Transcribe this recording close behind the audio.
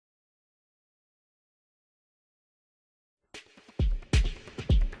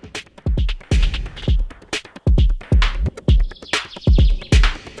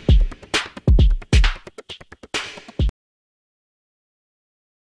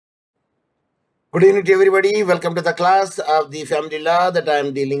Good evening to everybody. Welcome to the class of the family law that I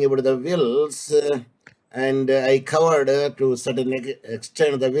am dealing about the wills. And I covered to certain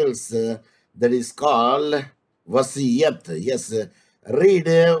extent the wills that is called wasiyat. Yes, read.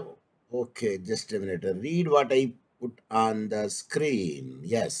 Okay, just a minute. Read what I put on the screen.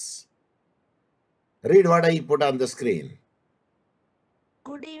 Yes, read what I put on the screen.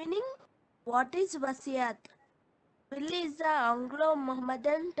 Good evening. What is wasiyat? Will is the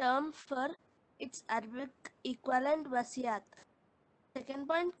Anglo-Mohammedan term for its Arabic equivalent wasiyat. Second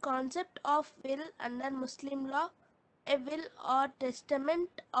point, concept of will under Muslim law. A will or testament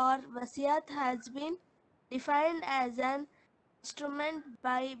or wasiyat has been defined as an instrument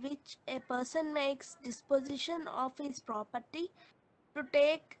by which a person makes disposition of his property to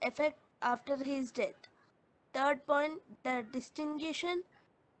take effect after his death. Third point, the distinction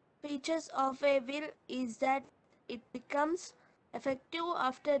features of a will is that it becomes effective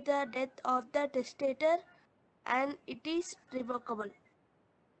after the death of the testator and it is revocable.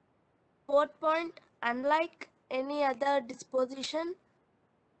 Fourth point, unlike any other disposition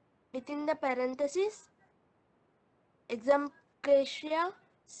within the parenthesis, exemplicatia,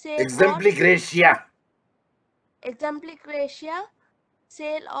 sale or Exemplicatia. exemplicatia,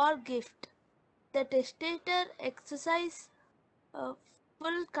 sale or gift. The testator exercises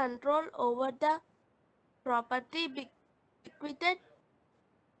full control over the property bequeathed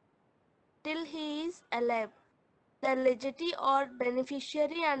till he is alive. The legatee or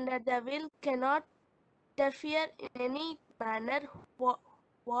beneficiary under the will cannot interfere in any manner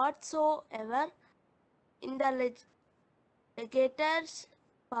whatsoever in the legator's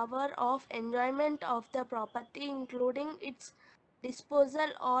power of enjoyment of the property, including its disposal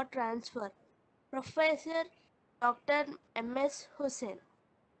or transfer. Professor Dr. M.S. Hussain.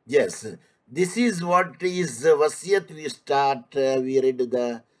 Yes, this is what is wasiyat. We start. We read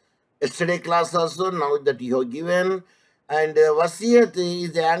the yesterday class also, now that you have given. And wasiyat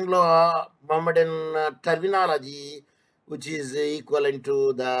is the Anglo-Mohammedan terminology, which is equivalent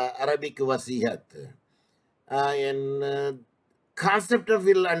to the Arabic wasiyat. And concept of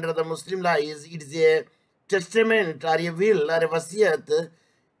will under the Muslim law is it is a testament or a will or a wasiyat.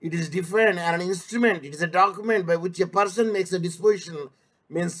 It is defined as an instrument. It is a document by which a person makes a disposition,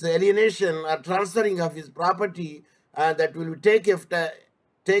 means alienation or transferring of his property, that will take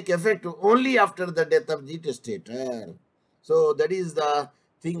effect only after the death of the testator. So that is the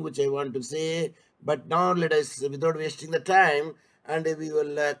thing which I want to say. But now let us, without wasting the time, and we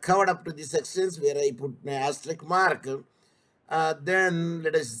will cover up to the sections where I put my asterisk mark. Then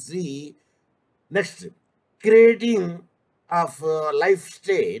let us see next. Creating of life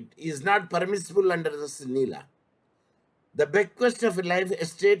state is not permissible under the Sinila. The bequest of a life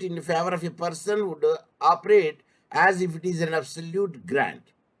estate in favor of a person would operate as if it is an absolute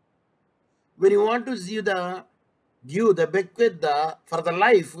grant. When you want to give the bequest for the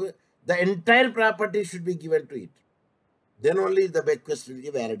life, the entire property should be given to it. Then only the bequest will be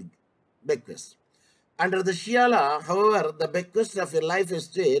valid bequest. Under the Shia law, however, the bequest of a life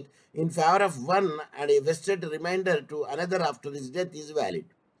estate in favor of one and a vested remainder to another after his death is valid.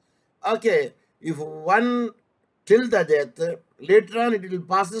 Okay, if one till the death, later on it will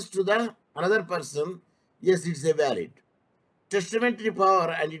passes to the another person, yes, it's a valid. Testamentary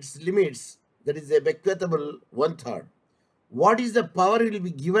power and its limits, that is a bequeathable one third. What is the power will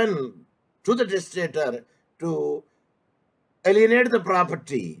be given to the testator to alienate the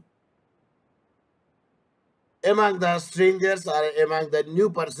property among the strangers or among the new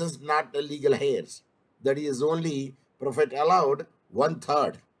persons, not the legal heirs? That is only Prophet allowed one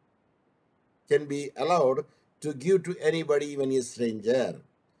third can be allowed to give to anybody, even a stranger.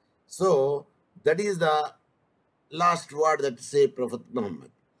 So that is the last word that say Prophet Muhammad.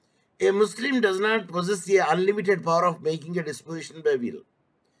 A Muslim does not possess the unlimited power of making a disposition by will.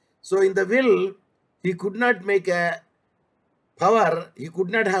 So in the will, he could not make a power, he could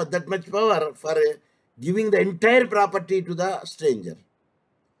not have that much power for giving the entire property to the stranger.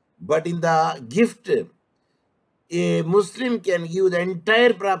 But in the gift, a Muslim can give the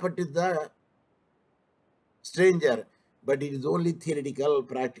entire property to the stranger, but it is only theoretical,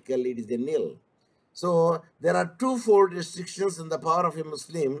 practical, it is a nil. So there are twofold restrictions in the power of a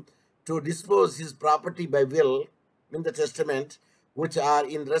Muslim to dispose his property by will in the testament, which are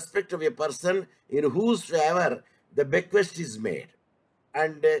in respect of a person in whose favor the bequest is made,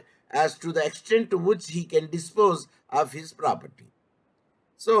 and as to the extent to which he can dispose of his property.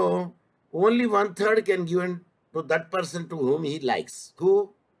 So only one third can given to that person to whom he likes.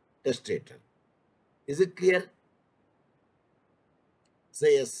 Who? Testator. Is it clear?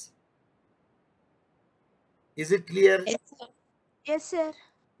 Say yes. Is it clear? Yes, sir.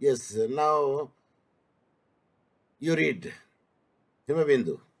 Yes. Now You read.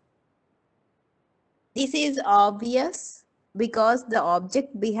 Himabindu. This is obvious because the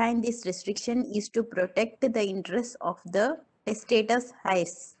object behind this restriction is to protect the interests of the testator's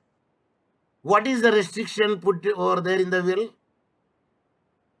heirs. What is the restriction put over there in the will?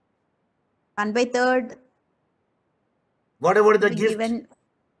 1/3 What about the be gift? given.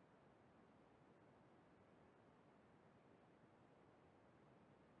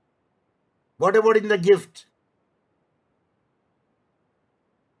 What about in the gift?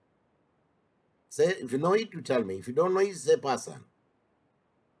 Say, if you know it, you tell me. If you don't know it, say pass on.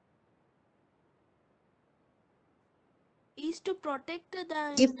 Is to protect the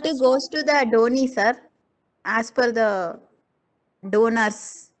Gift interest goes to the donee, sir, as per the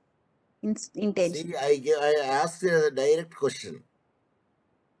donor's intention. See, I asked a direct question.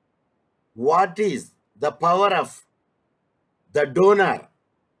 What is the power of the donor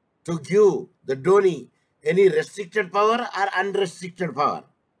to give the donee any restricted power or unrestricted power?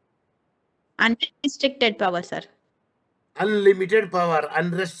 Unrestricted power, sir. Unlimited power,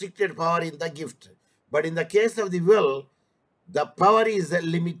 unrestricted power in the gift. But in the case of the will, the power is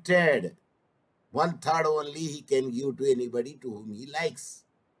limited. 1/3 only he can give to anybody to whom he likes.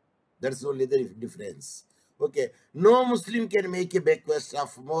 That's only the difference. Okay, no Muslim can make a bequest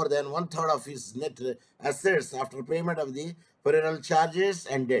of more than 1/3 of his net assets after payment of the funeral charges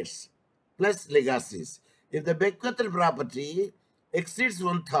and debts, plus legacies. If the bequethed property exceeds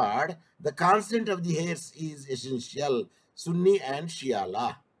 1/3, the consent of the heirs is essential, Sunni and Shia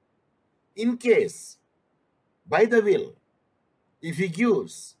law. In case, by the will, if he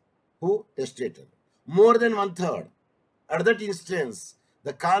gives, who? Testator, more than 1/3, at that instance,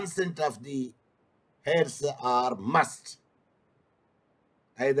 the consent of the heirs are must.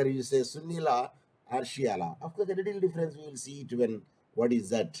 Either you say Sunni law or Shia law. Of course, a little difference we will see it when, what is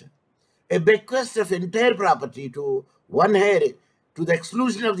that? A bequest of entire property to one heir to the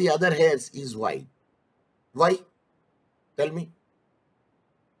exclusion of the other heirs is why? Why? Tell me.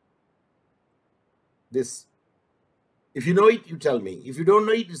 This. If you know it, you tell me. If you don't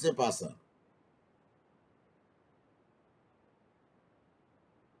know it, you say pass on.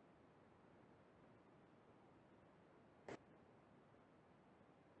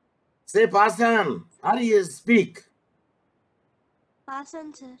 Say pass on, or you speak. pass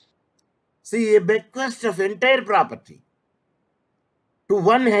on, sir. See, a bequest of entire property to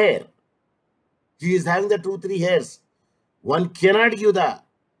one heir. He is having the 2-3 heirs. One cannot give the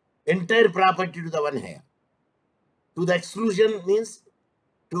entire property to the one heir. To the exclusion means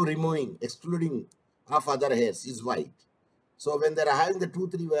to removing, excluding of other heirs is white. So when they are having the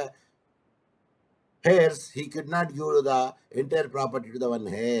 2-3 heirs, he could not give the entire property to the one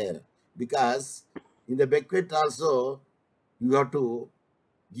heir, because in the bequest also you have to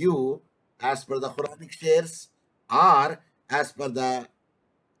give as per the Quranic shares or as per the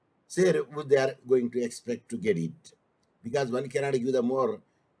share which they are going to expect to get it, because one cannot give the more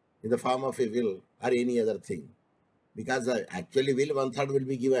in the form of a will or any other thing, because actually will 1/3 will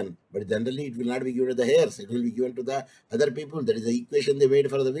be given, but generally it will not be given to the heirs, it will be given to the other people. That is the equation they made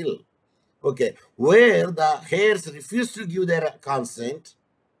for the will. Okay, where the heirs refuse to give their consent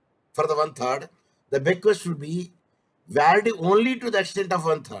for the 1/3, the bequest should be valid only to the extent of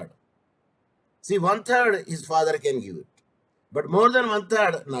 1/3. See, 1/3 his father can give it, but more than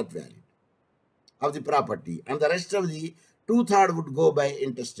 1/3 not valid of the property, and the rest of the 2/3 would go by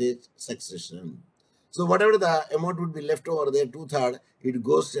interstate succession. So whatever the amount would be left over there, 2/3, it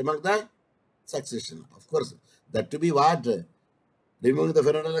goes among the succession. Of course, that to be what? Removing the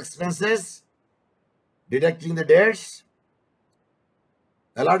funeral expenses, deducting the debts,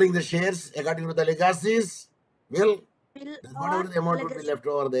 allotting the shares according to the legacies, will whatever the amount would be left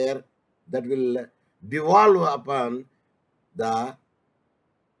over there, that will devolve upon the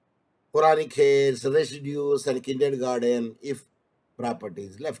Quranic heirs, residues, and kindergarten if property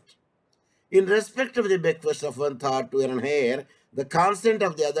is left. In respect of the bequest of 1/3 to an heir, the consent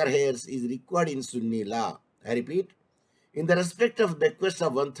of the other heirs is required in Sunni law. I repeat, in the respect of bequest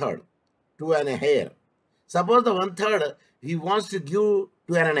of 1/3 to an heir, suppose the 1/3 he wants to give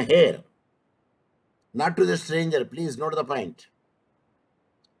to an heir, not to the stranger. Please note the point.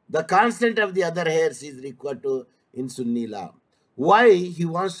 The consent of the other heirs is required to in Sunni law. Why he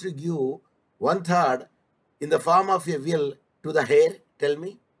wants to give 1/3 in the form of a will to the heir? Tell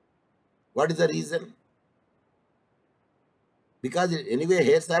me. What is the reason? Because anyway,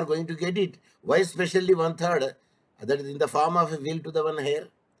 heirs are going to get it. Why especially 1/3? That is in the form of a will to the one heir.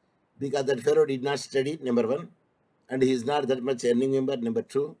 Because that fellow did not study, number one, and he is not that much earning member, number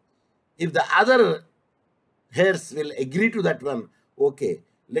two. If the other heirs will agree to that one, okay,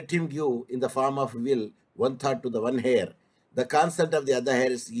 let him give in the form of will 1/3 to the one hair, the consent of the other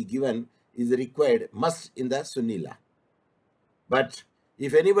hair is given, is required, must in the Sunni law. But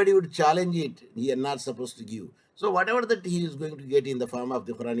if anybody would challenge it, he is not supposed to give. So whatever that he is going to get in the form of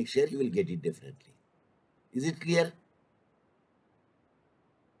the Quranic share, he will get it definitely. Is it clear?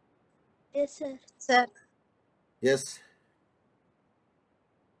 Yes, sir. Sir, Yes.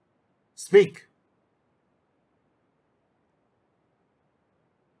 Speak.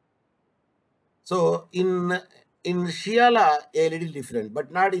 So in Shiala, a little different,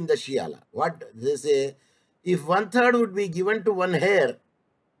 but not in the Shiala. What they say, if 1/3 would be given to one hair,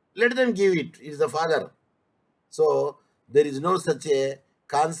 let them give it. It's the father. So there is no such a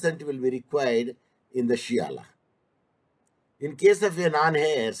consent will be required in the Shiala. In case of a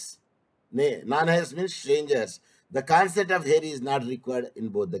non-hairs means strangers, the consent of hair is not required in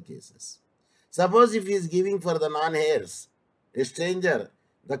both the cases. Suppose if he is giving for the non-hairs, a stranger,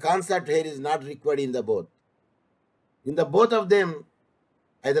 the consent of hair is not required in the both. In the both of them,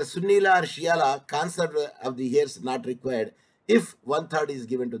 either Sunni law or Shia law, consent of the hairs not required if 1/3 is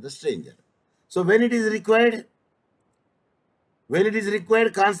given to the stranger. So when it is required,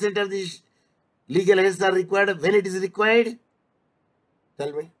 consent of the legal hairs are required. When it is required,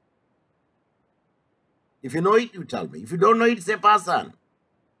 tell me. If you know it, you tell me. If you don't know it, say pass on.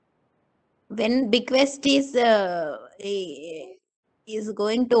 when bequest is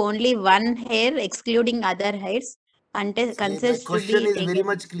going to only one hair, excluding other hairs, until See, my consent to question be is very taken.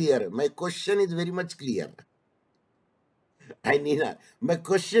 much clear. My question is very much clear. My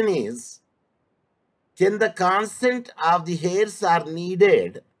question is, can the consent of the hairs are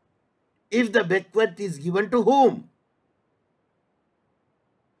needed if the bequest is given to whom?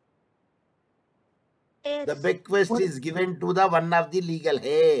 Yes. The bequest is given to the one of the legal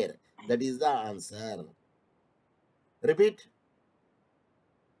heir. That is the answer. Repeat.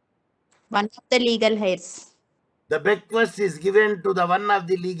 One of the legal hairs. The bequest is given to the one of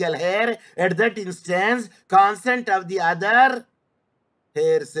the legal heir. At that instance, consent of the other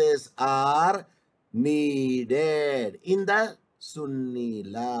heirs are needed in the Sunni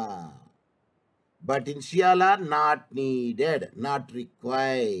law. But in Shia law, not needed, not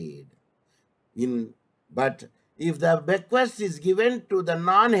required. But if the bequest is given to the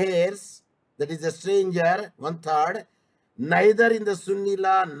non-heirs, that is a stranger, 1/3, neither in the Sunni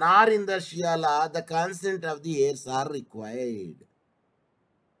law nor in the Shia law, the consent of the heirs are required.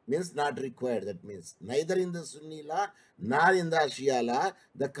 Means not required. That means neither in the Sunni law nor in the Shia law,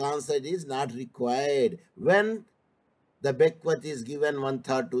 the consent is not required when the bequest is given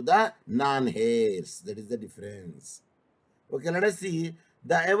 1/3 to the non-heirs. That is the difference. Okay, let us see.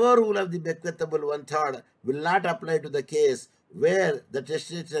 The above rule of the bequeathable 1/3 will not apply to the case where the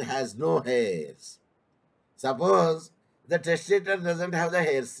testator has no heirs. Suppose the testator doesn't have the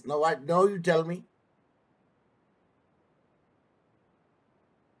heirs. Now what? Now you tell me.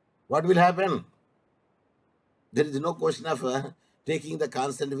 What will happen? There is no question of taking the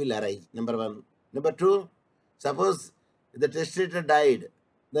consent will arise. Number one. Number two, suppose the testator died,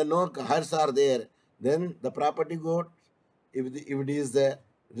 then no heirs are there, then the property goes. If it is the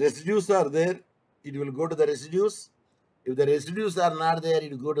residues are there, it will go to the residues. If the residues are not there,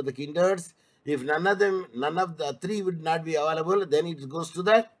 it will go to the kindreds. If none of the three would not be available, then it goes to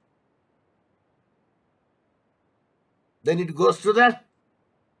the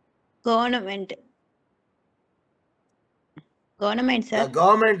Government. Government, sir. the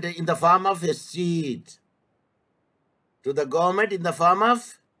government in the form of estate. To the government in the form of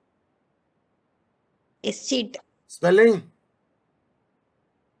Estate. spelling.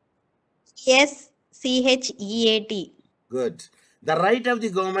 SCHEAT. Good. The right of the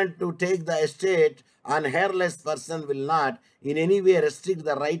government to take the estate on hairless person will not in any way restrict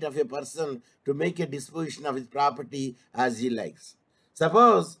the right of a person to make a disposition of his property as he likes.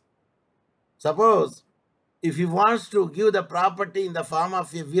 Suppose if he wants to give the property in the form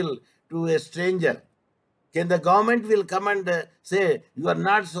of a will to a stranger, can the government will come and say, you are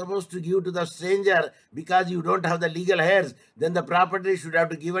not supposed to give to the stranger because you don't have the legal heirs, then the property should have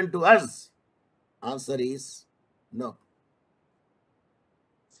to be given to us? Answer is no.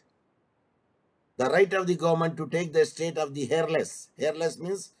 The right of the government to take the estate of the hairless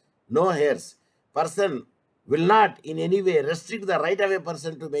means no hairs, person will not in any way restrict the right of a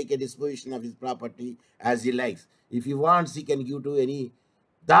person to make a disposition of his property as he likes. If he wants, he can give to any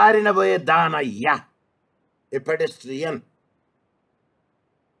Darinaboye Danaya, a pedestrian,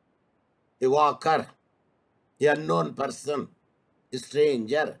 a walker, a unknown person, a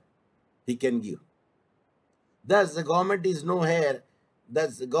stranger, he can give. Thus, the government is no heir.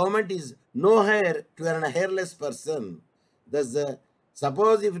 Thus, the government is no heir to an hairless person. Thus,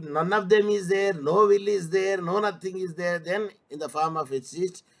 Suppose if none of them is there, no will is there, no nothing is there, then in the form of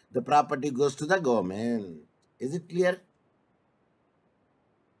estate, the property goes to the government. Is it clear?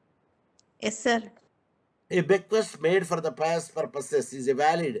 Yes, sir. A bequest made for the pious purposes is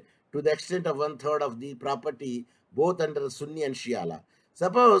valid to the extent of 1/3 of the property, both under Sunni and Shia law.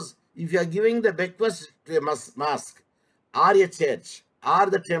 Suppose if you are giving the bequest to a mosque, or a church, or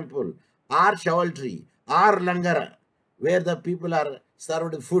the temple, or chowaltry, or langar, where the people are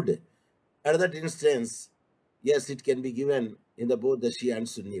served food, at that instance, yes, it can be given in the both the Shia and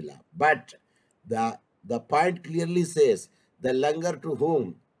Sunni law. But the point clearly says the langar to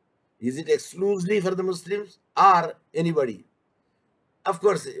whom? Is it exclusively for the Muslims or anybody? Of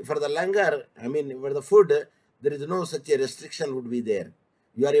course, for the langar, I mean, for the food, there is no such a restriction would be there.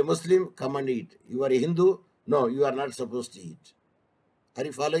 You are a Muslim, come and eat. You are a Hindu, no, you are not supposed to eat. Are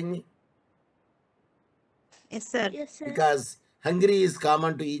you following me? Yes, sir. Yes, sir. Because hungry is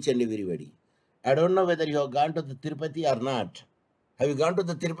common to each and everybody. I don't know whether you have gone to the Tirupati or not. Have you gone to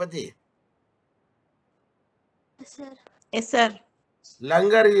the Tirupati? Yes, sir. Yes, sir.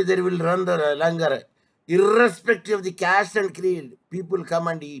 Langar, there will run the langar. Irrespective of the caste and creed, people come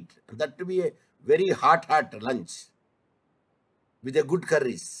and eat. That to be a very hot lunch with a good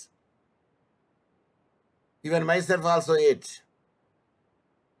curries. Even myself also ate.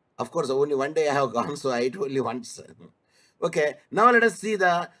 Of course, only one day I have gone, so I ate only once. Okay, now let us see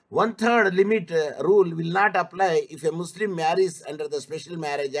the 1/3 limit rule will not apply if a Muslim marries under the Special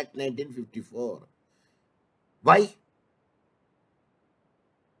Marriage Act 1954. Why?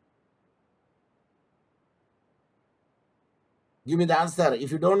 Give me the answer.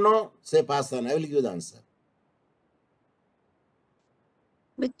 If you don't know, say pass on. I will give you the answer.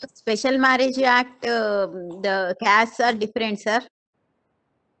 Because Special Marriage Act, the castes are different, sir.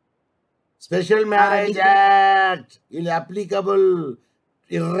 Special Marriage different. Act is applicable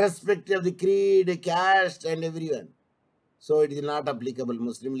irrespective of the creed, caste, and everyone. So it is not applicable.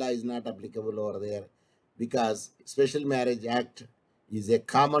 Muslim law is not applicable over there because Special Marriage Act is a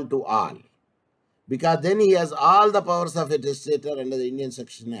common to all. Because then he has all the powers of a testator under the Indian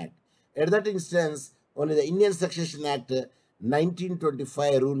Succession Act. At that instance, only the Indian Succession Act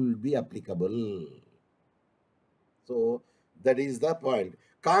 1925 rule will be applicable. So that is the point.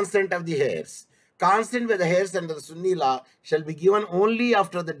 Consent of the heirs. Consent by the heirs under the Sunni law shall be given only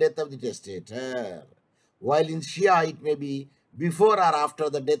after the death of the testator. While in Shia it may be before or after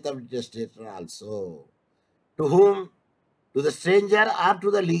the death of the testator also. To whom? To the stranger or to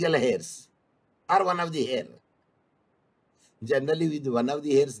the legal heirs? Or one of the heir. Generally with one of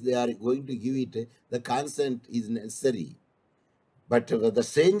the heirs they are going to give it, the consent is necessary. But for the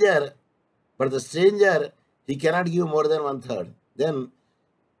stranger, he cannot give more than 1/3.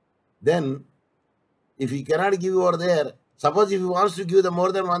 Then if he cannot give over there, suppose if he wants to give the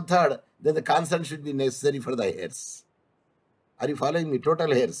more than 1/3, then the consent should be necessary for the heirs. Are you following me?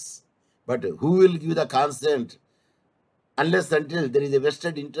 Total heirs. But who will give the consent unless until there is a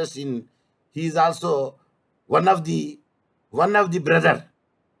vested interest in he is also one of the brother,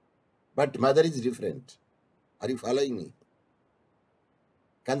 but mother is different. Are you following me?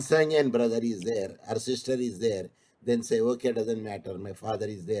 Consanguine brother is there, our sister is there, then say, okay, doesn't matter, my father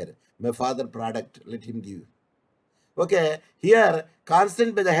is there, my father product, let him give. Okay, here,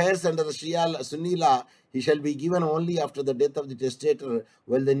 consent by the heirs under the Shia Sunni law, he shall be given only after the death of the testator,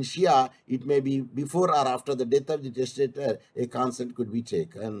 while in Shia, it may be before or after the death of the testator, a consent could be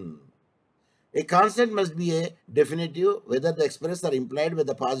taken. A consent must be a definitive, whether the express or implied with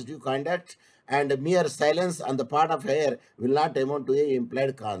the positive conduct, and mere silence on the part of heir will not amount to a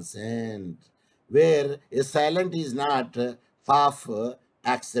implied consent, where a silent is not half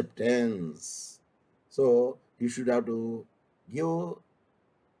acceptance. So you should have to give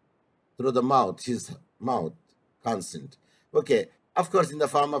through the mouth, his mouth, consent. Okay, of course, in the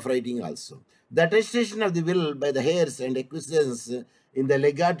form of writing also. The attestation of the will by the heirs and acquisitions in the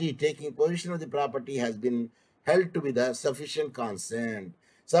legatee taking possession of the property has been held to be the sufficient consent.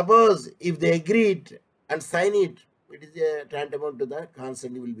 Suppose if they agreed and sign it, it is a tantamount to the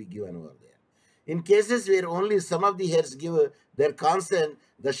consent will be given over there. In cases where only some of the heirs give their consent,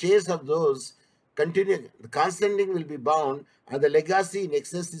 the shares of those continue, the consenting will be bound, and the legacy in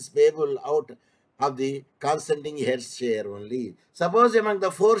excess is payable out of the consenting heir's share only. Suppose among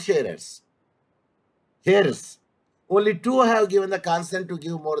the 4 heirs, only 2 have given the consent to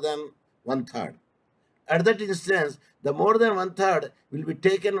give more than 1/3. At that instance, the more than 1/3 will be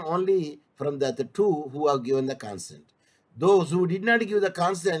taken only from the 2 who have given the consent. Those who did not give the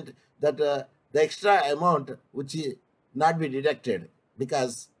consent, that the extra amount which is not be deducted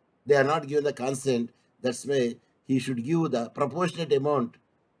because they are not given the consent, that's why he should give the proportionate amount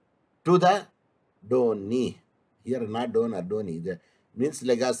to the donee. Here, not donor, donee. The means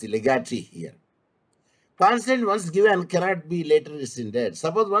legacy, legatee here. Consent once given cannot be later rescinded.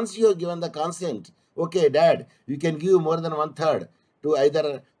 Suppose once you have given the consent, okay, Dad, you can give more than 1/3 to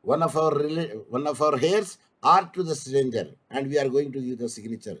either one of our heirs or to the stranger, and we are going to give the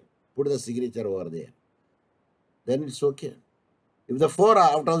signature. Put the signature over there. Then it's okay. If the four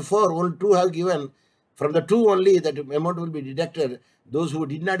out of the four, only two have given, from the two only that amount will be deducted. Those who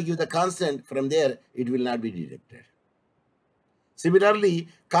did not give the consent, from there it will not be deducted. Similarly,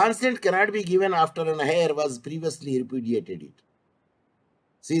 consent cannot be given after an heir was previously repudiated it.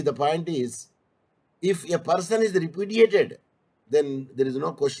 See, the point is, if a person is repudiated, then there is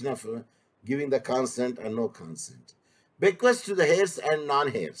no question of giving the consent and no consent. Bequest to the heirs and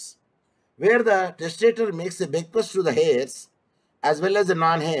non-heirs. Where the testator makes a bequest to the heirs as well as the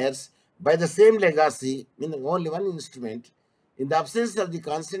non-heirs by the same legacy, meaning only one instrument, in the absence of the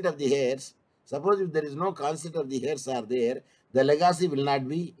consent of the heirs, suppose if there is no consent of the heirs are there, the legacy will not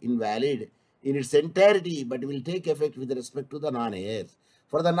be invalid in its entirety, but will take effect with respect to the non-heirs.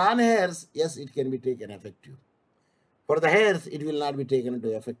 For the non-heirs, yes, it can be taken effective. For the heirs, it will not be taken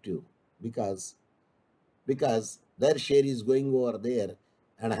into effective because their share is going over there,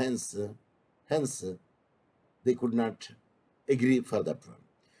 and hence they could not agree for that one.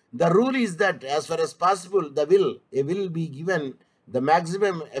 The rule is that as far as possible, a will be given the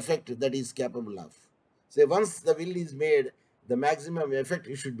maximum effect that is capable of. So once the will is made, the maximum effect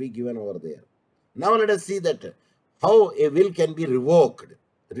it should be given over there. Now let us see that how a will can be revoked.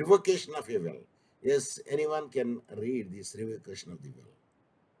 Revocation of a will. Yes, anyone can read this revocation of the will.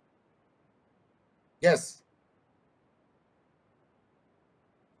 Yes.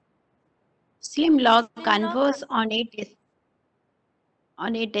 Muslim law confers on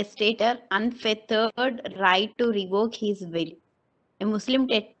a testator unfettered right to revoke his will. A Muslim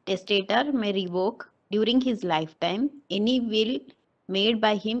testator may revoke during his lifetime any will made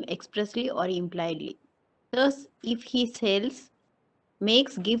by him expressly or impliedly. Thus, if he sells,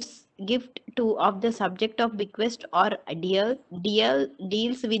 makes gift to of the subject of bequest or deals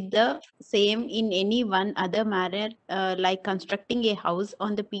with the same in any one other manner, like constructing a house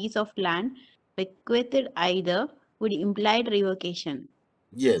on the piece of land bequeathed either, would imply revocation.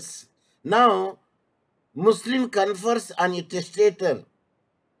 Yes. Now, Muslim confers on a testator.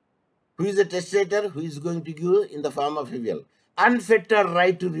 Who is a testator? Who is going to give in the form of a will. Unfettered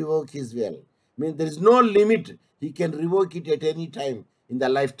right to revoke his will. Means there is no limit. He can revoke it at any time in the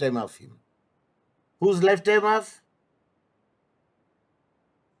lifetime of him. Whose lifetime of?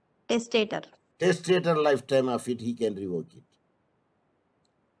 Testator. Testator lifetime of it, he can revoke it.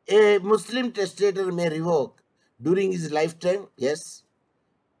 A Muslim testator may revoke during his lifetime, yes,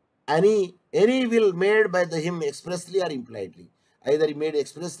 any will made by him expressly or impliedly. Either he made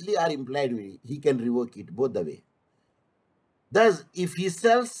expressly or impliedly, he can revoke it both the way. Thus, if he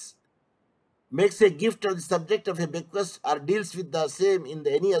sells, makes a gift of the subject of a bequest or deals with the same in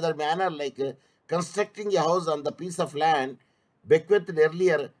any other manner, like constructing a house on the piece of land bequeathed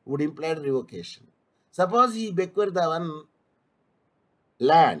earlier, would imply revocation. Suppose he bequeathed the one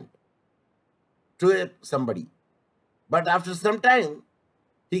land to somebody, but after some time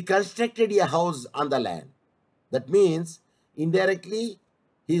he constructed a house on the land. That means indirectly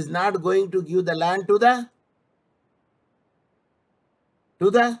he is not going to give the land to the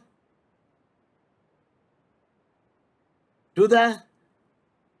beggar.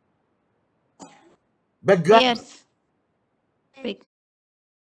 Yes.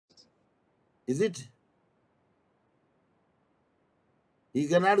 Is it? He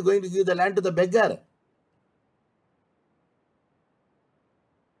is not going to give the land to the beggar.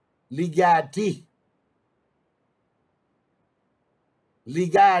 Legatee.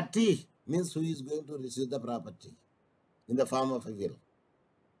 Legatee means who is going to receive the property in the form of a will.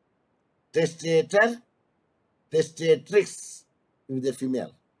 Testator, testatrix with a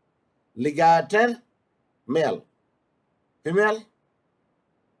female. Legator, male. Female?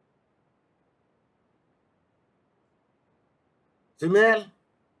 Female?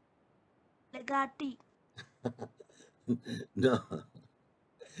 Legatee. No.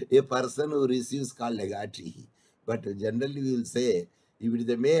 A person who receives called legatee. But generally we will say, if it is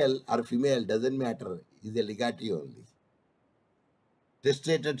a male or female, doesn't matter. Is a legatee only.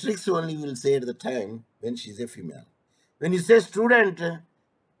 Testatrix only will say at the time when she is a female. When you say student,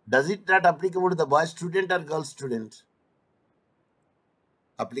 does it not applicable to the boy student or girl student?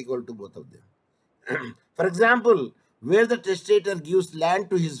 Applicable to both of them. For example, where the testator gives land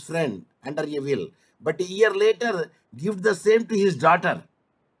to his friend under a will, but a year later gives the same to his daughter.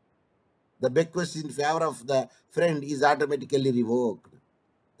 the bequest in favor of the friend is automatically revoked.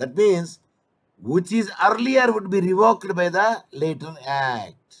 That means which is earlier would be revoked by the later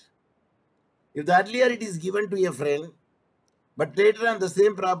act. If the earlier it is given to a friend, but later on the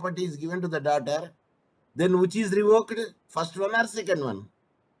same property is given to the daughter, then which is revoked? First one or second one?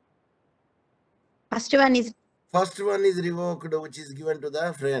 First one is revoked, which is given to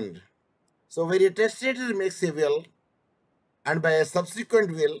the friend. So when a testator makes a will, and by a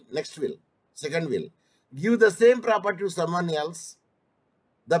subsequent will, next will, second will, give the same property to someone else,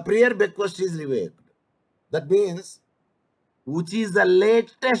 the prior bequest is revoked. That means which is the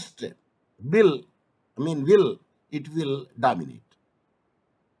latest will, it will dominate.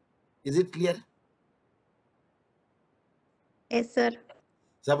 Is it clear? yes, sir.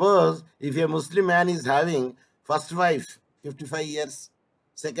 Suppose if a Muslim man is having first wife 55 years,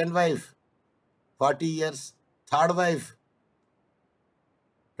 second wife 40 years, third wife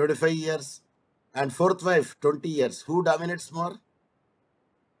 25 years, and fourth wife 20 years, who dominates more?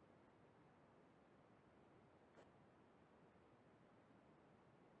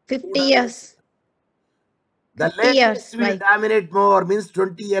 Who 50 dominates? years. The 50 years, latest will wife. dominate more, means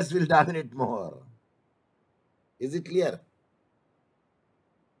 20 years will dominate more. Is it clear?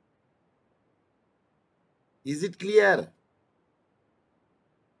 Is it clear?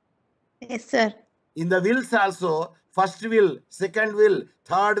 Yes, sir. In the wills also, first will, second will,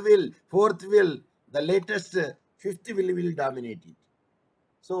 third will, fourth will, the latest fifth will dominate it.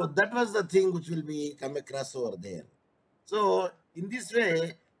 So that was the thing which will be come across over there. So in this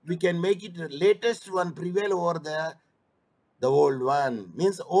way, we can make it latest one prevail over the old one.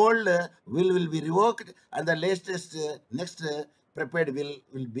 Means old will be revoked and the latest next prepared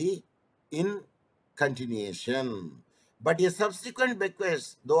will be in continuation. But a subsequent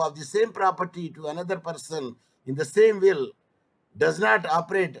bequest, though of the same property to another person in the same will, does not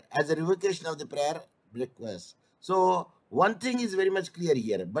operate as a revocation of the prior bequest. So one thing is very much clear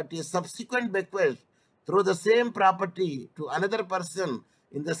here, but a subsequent bequest through the same property to another person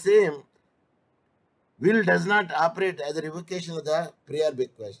in the same will does not operate as a revocation of the prior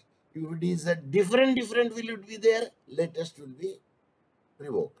bequest. If it is a different will would be there, latest will be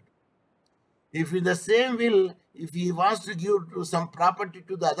revoked. If in the same will, if he wants to give to some property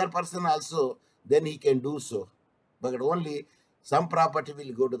to the other person also, then he can do so. But only some property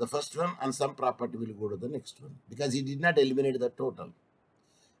will go to the first one and some property will go to the next one, because he did not eliminate the total.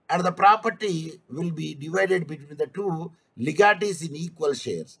 And the property will be divided between the two legatees in equal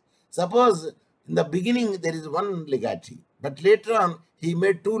shares. Suppose in the beginning there is one legatee, but later on he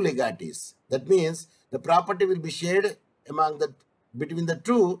made two legatees. That means the property will be shared between the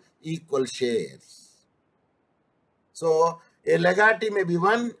two equal shares. So a legatee may be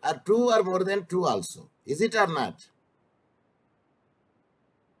one or two or more than two also. Is it or not?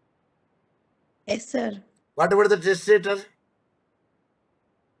 Yes, sir. What about the testator?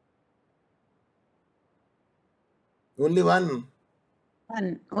 Only one.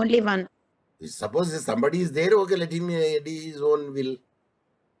 Only one. Suppose if somebody is there, okay, let him add his own will.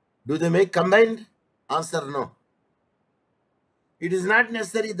 Do they make combined? Answer no. It is not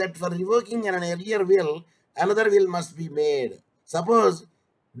necessary that for revoking an earlier will, another will must be made. Suppose,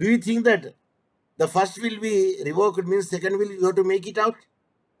 do you think that the first will be revoked means second will you have to make it out?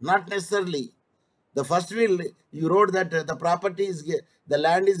 Not necessarily. The first will, you wrote that the property is, the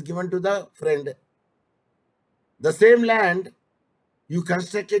land is given to the friend. The same land, you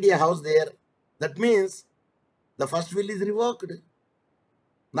constructed a house there. That means the first will is revoked.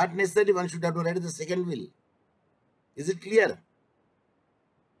 Not necessarily one should have to write the second will. Is it clear?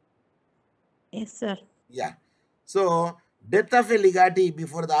 Yes, sir. Yeah. So, death of a legatee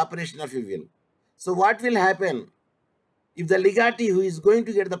before the operation of a will. So, what will happen if the legatee who is going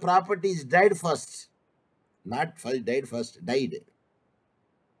to get the properties died first? Not first, died first, died.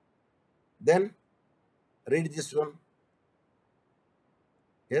 Then, read this one.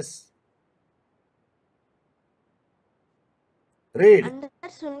 Yes. Read. Under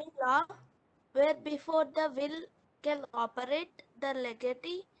Sunni law, where before the will can operate, the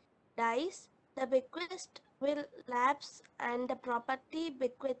legatee dies, the bequest will lapse and the property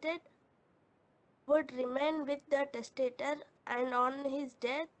bequeathed would remain with the testator and on his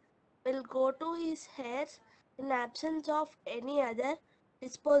death will go to his heirs in absence of any other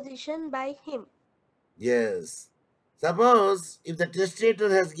disposition by him. Yes. Suppose if the testator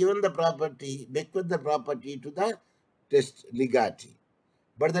has given the property, bequeathed the property to the legatee,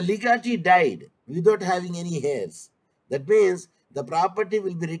 but the legatee died without having any heirs, that means the property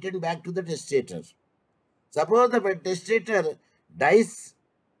will be returned back to the testator. Suppose the testator dies,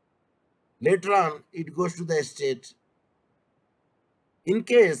 later on it goes to the estate. In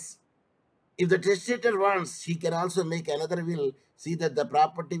case If the testator wants, he can also make another will, see that the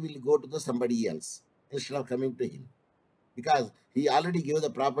property will go to the somebody else instead of coming to him, because he already gave the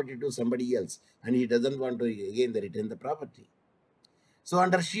property to somebody else and he doesn't want to again retain the property. So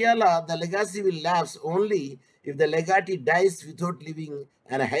under Shia law, the legacy will lapse only if the legatee dies without leaving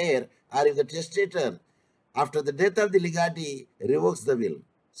an heir, or if the testator, after the death of the legatee, revokes the will.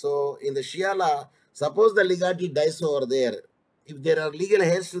 So in the Shia law, suppose the legatee dies over there, if there are legal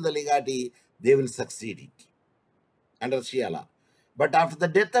heirs to the legatee, they will succeed it under Shia law. But after the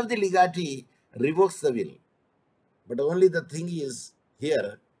death of the legatee, revokes the will. But only the thing is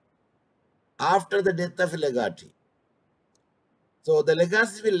here, after the death of a legatee. So the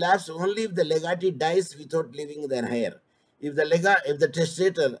legacy will lapse only if the legatee dies without leaving the heir. If the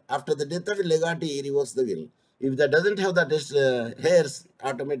testator, after the death of the legatee, revokes the will. If that doesn't have the heirs,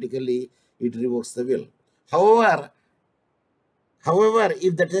 automatically it revokes the will. However,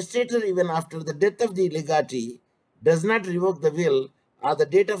 if the testator, even after the death of the legatee, does not revoke the will, or the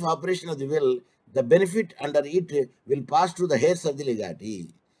date of operation of the will, the benefit under it will pass to the heirs of the legatee.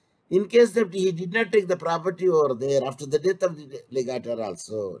 In case that he did not take the property over there after the death of the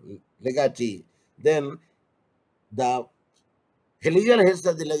legatee, then the legal heirs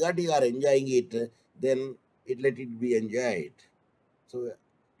of the legatee are enjoying it, then let it be enjoyed. So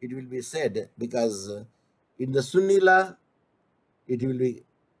it will be said, because in the Sunni law, it will be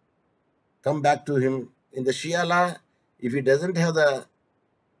come back to him. In the Shia law, if he doesn't have the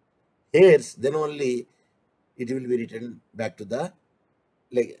heirs, then only it will be returned back to the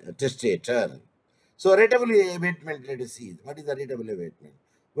testator. So rateable abatement, let us see. What is the rateable abatement?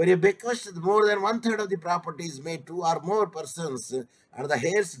 Where a bequest more than 1/3 of the property is made to or more persons, and the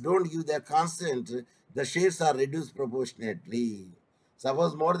heirs don't give their consent, the shares are reduced proportionately.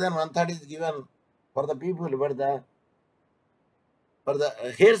 Suppose more than 1/3 is given for the people, but for the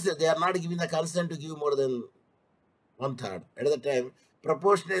heirs, they are not giving the consent to give more than 1/3. At the time,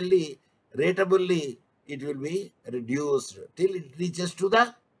 proportionally, rateably, it will be reduced till it reaches to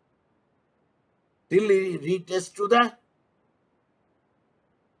the till it reaches to the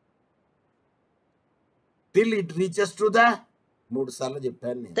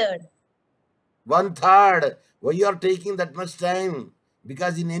Third. 1/3. Why you are taking that much time?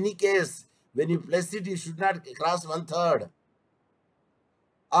 Because in any case, when you place it, you should not cross 1/3.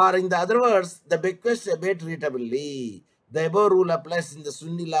 Or in the other words, the bequest abate rateably. The above rule applies in the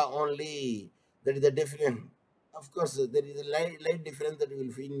Sunni law only. That is the definition. Of course, there is a light difference that you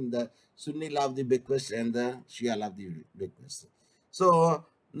will find in the Sunni law of the bequest and the Shia law of the bequest. So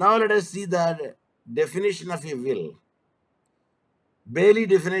now let us see the definition of a will. Bailey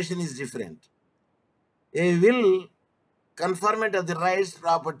definition is different. A will, conferment of the rights,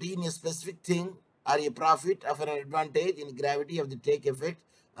 property in a specific thing, or a profit of an advantage in gravity of the take effect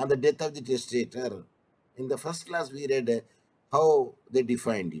on the death of the testator. In the first class, we read how they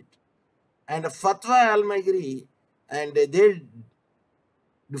defined it. And Fatwa al-Maghri, and they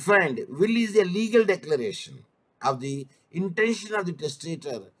defined will is a legal declaration of the intention of the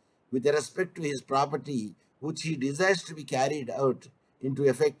testator with respect to his property, which he desires to be carried out into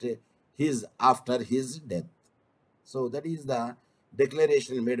effect after his death. So that is the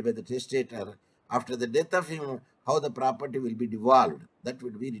declaration made by the testator after the death of him, how the property will be devolved. That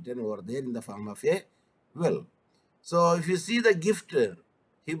will be written over there in the form of a will. So if you see the gift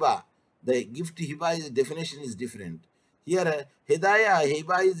hiba, the gift hiba definition is different. Here,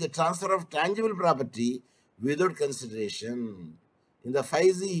 hiba is the transfer of tangible property without consideration. In the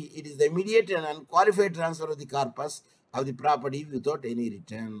Faizi, it is the immediate and unqualified transfer of the corpus of the property without any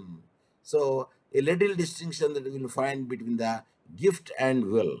return. So a little distinction that we will find between the gift and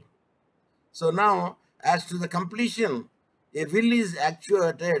will. So now, as to the completion, a will is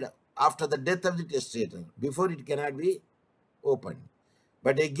actuated after the death of the testator. Before it cannot be opened.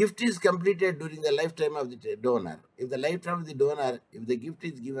 But a gift is completed during the lifetime of the donor. If the lifetime of the donor, if the gift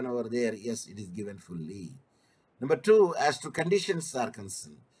is given over there, yes, it is given fully. Number two, as to conditions are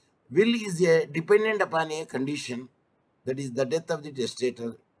concerned, will is dependent upon a condition, that is the death of the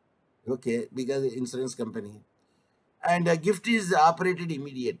testator, okay, because the insurance company, and a gift is operated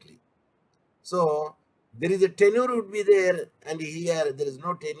immediately. So there is a tenure would be there, and here there is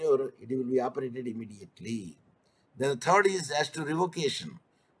no tenure, it will be operated immediately. Then the third is as to revocation,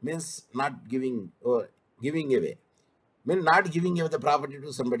 means not giving or giving away. Means not giving away the property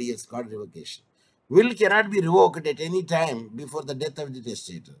to somebody else, called revocation. Will cannot be revoked at any time before the death of the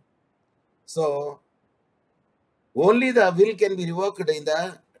testator. So only the will can be revoked in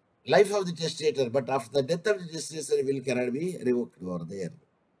the life of the testator, but after the death of the testator, will cannot be revoked over there.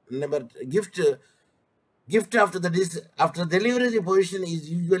 Number gift Gift after delivery, the possession is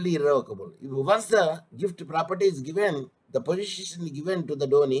usually irrevocable. If once the gift property is given, the possession is given to the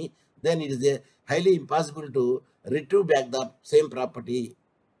donee, then it is highly impossible to retrieve back the same property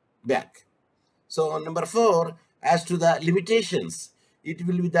back. So number 4, as to the limitations, it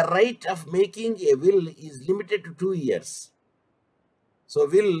will be the right of making a will is limited to 2 years. So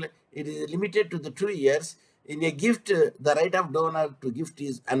will, it is limited to the 2 years. In a gift, the right of donor to gift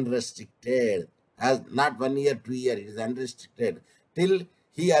is unrestricted. As not 1 year, 2 year, it is unrestricted till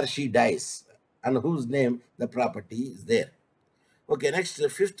he or she dies, on whose name the property is there. Okay, next,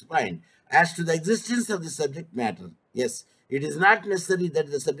 fifth point. As to the existence of the subject matter, yes, it is not necessary that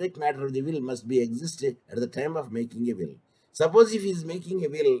the subject matter of the will must be existed at the time of making a will. Suppose if he is making a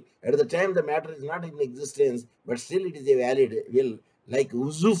will, at the time the matter is not in existence, but still it is a valid will, like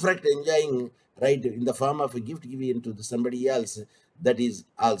usufruct enjoying right in the form of a gift given to somebody else, that is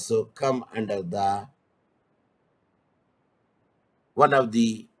also come under the one of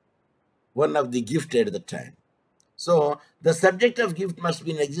the gift at the time. So the subject of gift must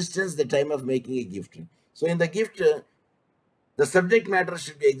be in existence the time of making a gift. So in the gift, the subject matter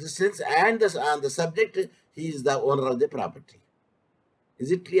should be existence, and the subject, he is the owner of the property.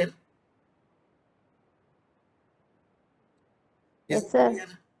 Is it clear? Is Yes, it sir. clear?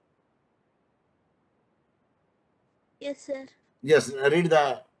 Yes, sir. Yes, read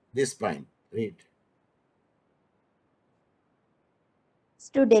this point. Read.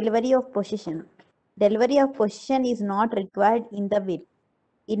 To delivery of possession. Delivery of possession is not required in the will.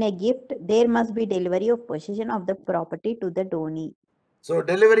 In a gift, there must be delivery of possession of the property to the donee. So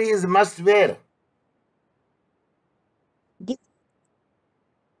delivery is must where? Gift,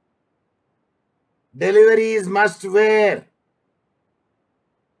 Delivery is must where?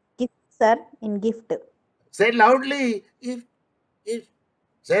 gift, sir, in gift. Say loudly. If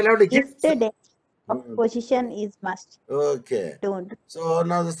say loudly. Gift Gift. of possession is must. Okay. Don't. So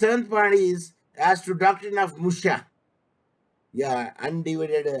now the seventh point is as to doctrine of Musha. Yeah,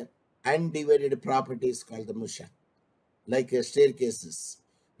 undivided property is called the Musha, like staircases.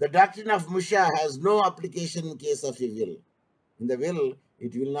 The doctrine of Musha has no application in case of a will. In the will,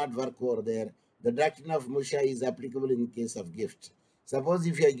 it will not work over there. The doctrine of Musha is applicable in case of gift. Suppose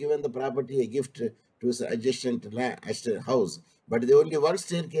if you are given the property a gift to adjacent house, but the only one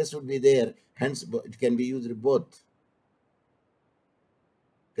staircase would be there, hence it can be used both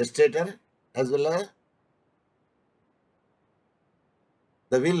testator as well as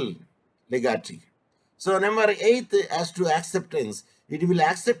the will legatee. So number 8, as to acceptance, it will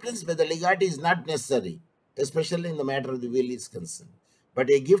acceptance by the legatee is not necessary, especially in the matter of the will is concerned. But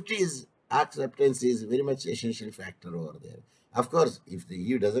a gift is acceptance is very much essential factor over there. Of course, if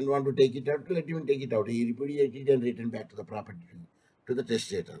he doesn't want to take it out, let him take it out. He repudiate it and return back to the property to the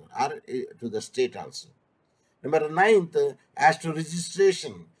testator or to the state also. Number 9th, as to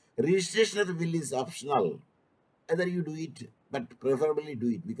registration. Registration of the will is optional. Either you do it, but preferably do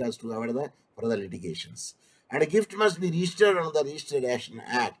it because to avoid the further litigations. And a gift must be registered under the Registered Action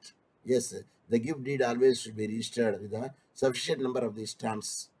Act. Yes, the gift deed always should be registered with a sufficient number of these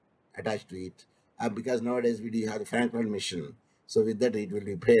stamps attached to it. Because nowadays we do have the Franklin mission. So with that it will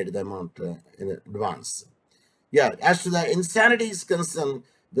be paid the amount in advance. Yeah, as to the insanity is concerned,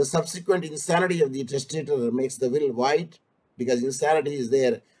 the subsequent insanity of the testator makes the will void because insanity is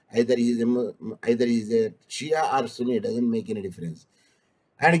there. Either he is a Shia or Sunni, it doesn't make any difference.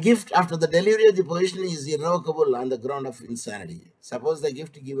 And a gift after the delivery of the possession is irrevocable on the ground of insanity. Suppose the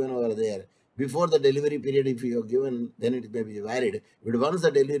gift given over there before the delivery period, if you are given, then it may be valid. But once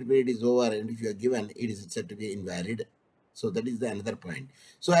the delivery period is over and if you are given, it is said to be invalid. So that is the another point.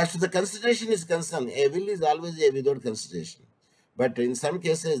 So as to the consideration is concerned, a will is always a without consideration. But in some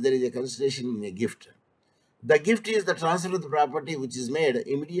cases, there is a consideration in a gift. The gift is the transfer of the property which is made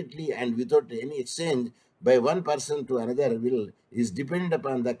immediately and without any exchange by one person to another will is dependent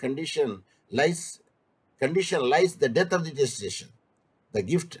upon the lies the death of the gestation. The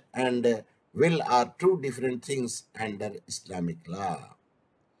gift and will are two different things under Islamic law.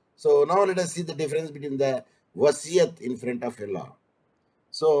 So now let us see the difference between the wasiyat in front of a law.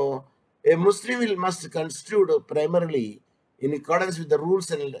 So a Muslim will must constitute primarily in accordance with the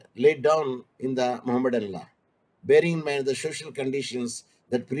rules and laid down in the Muhammadan law, bearing in mind the social conditions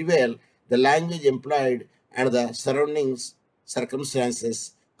that prevail, the language employed, and the surroundings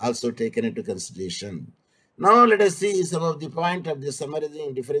circumstances also taken into consideration. Now let us see some of the point of the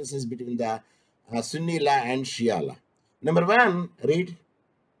summarizing differences between the Sunni law and Shia law. Number one, read.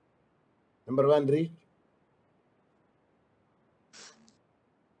 Number one, read.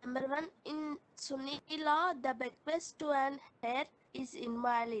 Number 1, in Sunni law, the bequest to an heir is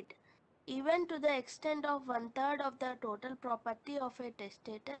invalid. even to the extent of 1/3 of the total property of a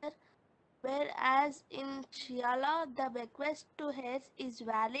testator, whereas in Shiala the bequest to heirs is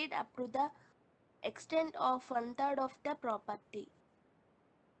valid up to the extent of 1/3 of the property.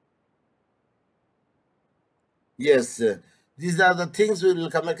 Yes, these are the things we will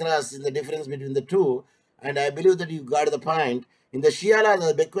come across in the difference between the two, and I believe that you got the point. In the Shiala,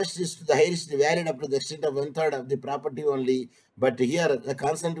 the bequest is to the heirs valid up to the extent of 1/3 of the property only, but here the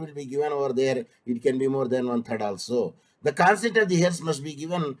consent will be given over there. It can be more than 1/3 also. The consent of the heirs must be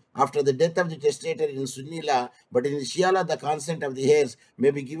given after the death of the testator in Sunnila, but in Shiala, the consent of the heirs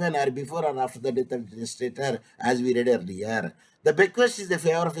may be given or before or after the death of the testator, as we read earlier. The bequest is the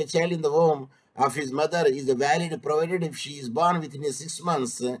favor of a child in the womb of his mother is valid provided if she is born within 6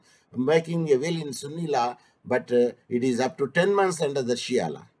 months, making a will in Sunnila, but it is up to 10 months under the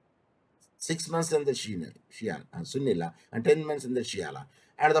Shiala. 6 months under Sunnila, and 10 months in the Shiala.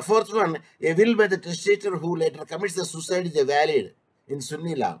 And the fourth one, a will by the testator who later commits the suicide is valid in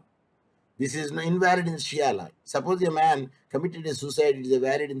Sunnila. This is invalid in Shiala. Suppose a man committed a suicide, it is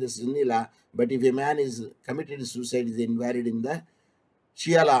valid in the Sunnila, but if a man is committed suicide, it is invalid in the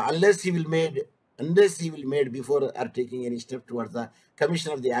Shiala, unless he will made before or taking any step towards the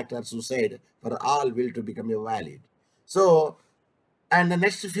commission of the act or suicide for all will to become valid. So, and the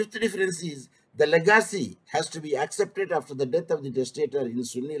next fifth difference is the legacy has to be accepted after the death of the testator in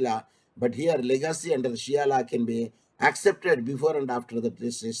Sunnila, but here legacy under Shiala can be accepted before and after the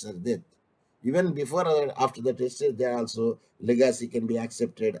testator's death. Even before or after the testator, there also legacy can be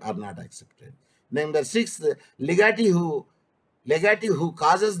accepted or not accepted. Number 6, legatee who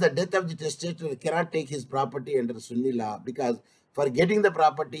causes the death of the testator cannot take his property under Sunni law because for getting the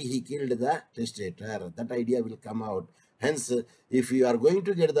property he killed the testator. That idea will come out. Hence, if you are going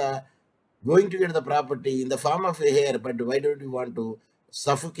to get the property in the form of a heir, but why don't you want to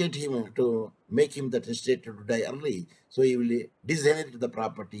suffocate him to make him the testator to die early? So he will disinherit the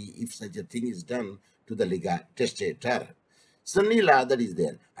property if such a thing is done to the testator. Sunni law, that is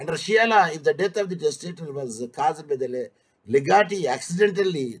there. Under Shia law, if the death of the testator was caused by the legatee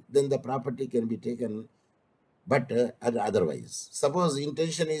accidentally, then the property can be taken, but otherwise. Suppose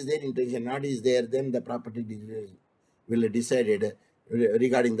intention is there, intention not is there, then the property will be decided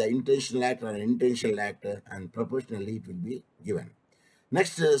regarding the intentional act or unintentional act, and proportionally it will be given.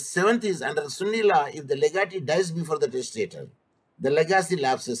 Next, seventh is under Sunni law, if the legatee dies before the testator, the legacy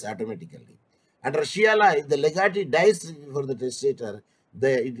lapses automatically. Under Shia law, if the legatee dies before the testator,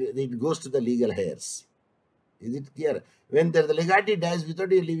 it goes to the legal heirs. Is it clear? When the legatee dies without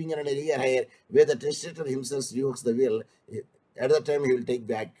leaving an legal heir, where the testator himself revokes the will, at that time he will take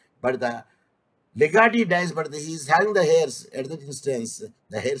back. But the legatee dies, but he is having the heirs. At that instance,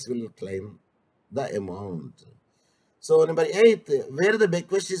 the heirs will claim the amount. So number 8, where the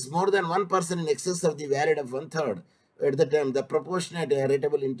bequest is more than one person in excess of the valid of 1/3, at the time the proportionate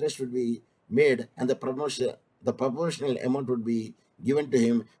rateable interest would be made, and the proportional amount would be given to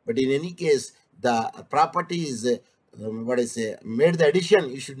him. But in any case, the property is made the addition,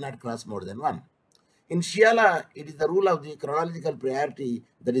 you should not cross more than one. In Shiala, it is the rule of the chronological priority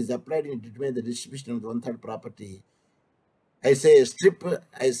that is applied in determining the distribution of the 1/3 property. I say strip,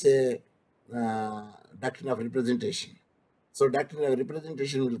 I say doctrine of representation. So doctrine of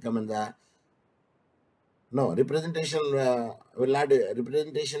representation will come in the representation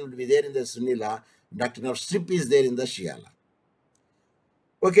will be there in the Sunni law. Doctrine of strip is there in the Shia law.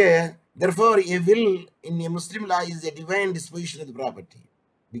 Okay, therefore, a will in a Muslim law is a divine disposition of the property,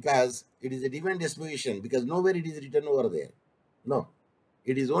 because it is a divine disposition, because nowhere it is written over there. No,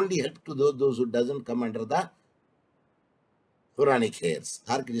 it is only help to those who doesn't come under the Quranic heirs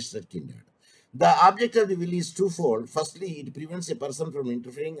or registered kindred. The object of the will is twofold. Firstly, it prevents a person from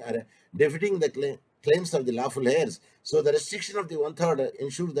interfering or defeating the claims of the lawful heirs. So the restriction of the 1/3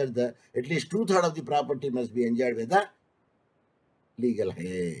 ensures that at least 2/3 of the property must be enjoyed by the legal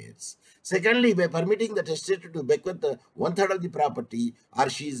heirs. Secondly, by permitting the testator to bequeath 1/3 of the property, or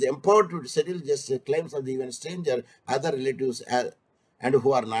she is empowered to settle just claims of the even stranger, other relatives, and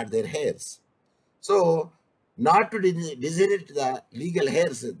who are not their heirs. So, not to disinherit the legal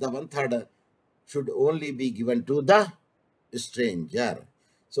heirs, the 1/3 should only be given to the stranger.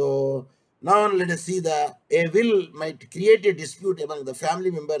 So, now let us see a will might create a dispute among the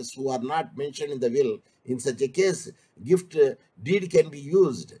family members who are not mentioned in the will. In such a case, gift deed can be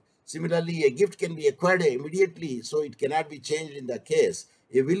used. Similarly, a gift can be acquired immediately, so it cannot be changed in the case.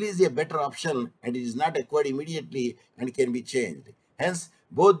 A will is a better option, and it is not acquired immediately and can be changed. Hence,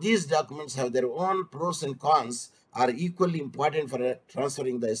 both these documents have their own pros and cons, are equally important for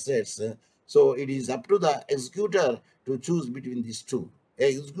transferring the estates. So it is up to the executor to choose between these two.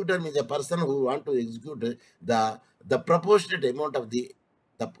 Executor means a person who want to execute the proportionate amount of the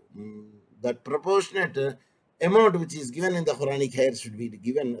proportionate amount which is given in the Quranic heirs should be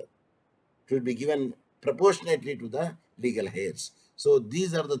given proportionately to the legal heirs. So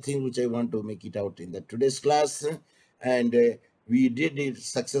these are the things which I want to make it out in the today's class, and we did it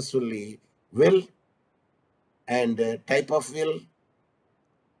successfully. Will and type of will,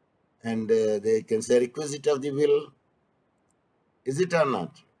 and they can say requisite of the will. Is it or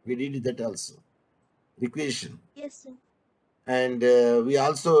not? We did that also. Requisition. Yes, sir. And we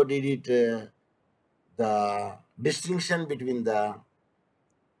also did it the distinction between the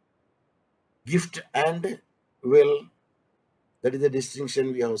gift and will. That is the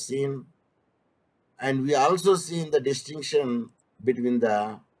distinction we have seen. And we also seen the distinction between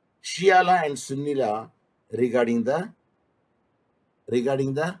the Shia law and Sunni law regarding the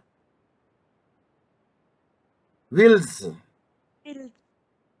wills. Will.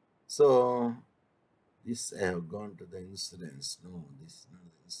 So this I have gone to the insurance. No, this is not the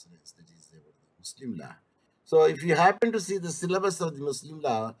insurance. That is about the Muslim law. So if you happen to see the syllabus of the Muslim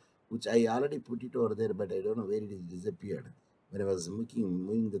law, which I already put it over there, but I don't know where it is disappeared when I was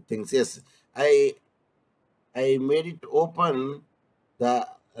moving the things. Yes, I made it open, the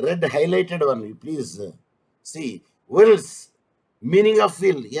red highlighted one. You please see wills, meaning of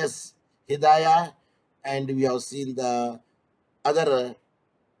will. Yes, hidayah, and we have seen the other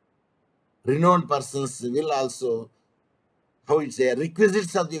renowned persons will also. How it's a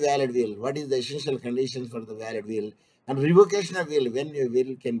requisites of the valid will. What is the essential condition for the valid will? And revocation of will, when your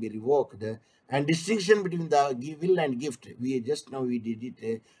will can be revoked. And distinction between the will and gift. We just now we did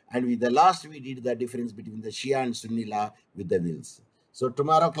it, and with the last we did the difference between the Shia and Sunni law with the wills. So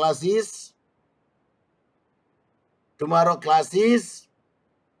tomorrow class is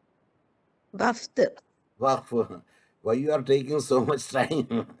Waqf. Waqf. Why you are taking so much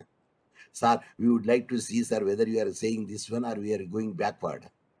time? Sir, we would like to see, sir, whether you are saying this one or we are going backward.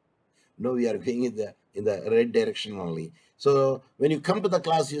 No, we are going in the right direction only. So when you come to the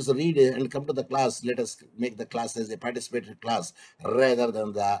class, you should read it and come to the class. Let us make the class as a participatory class rather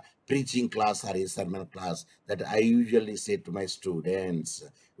than the preaching class or a sermon class that I usually say to my students.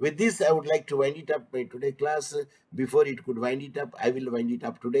 With this, I would like to wind it up by today's class. Before it could wind it up, I will wind it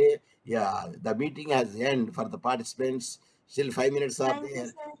up today. Yeah, the meeting has ended for the participants. Still 5 minutes are Thank you, there,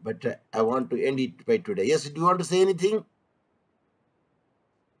 sir. but I want to end it by today. Yes, do you want to say anything?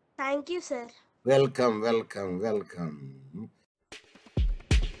 Thank you, sir. Welcome, welcome, welcome.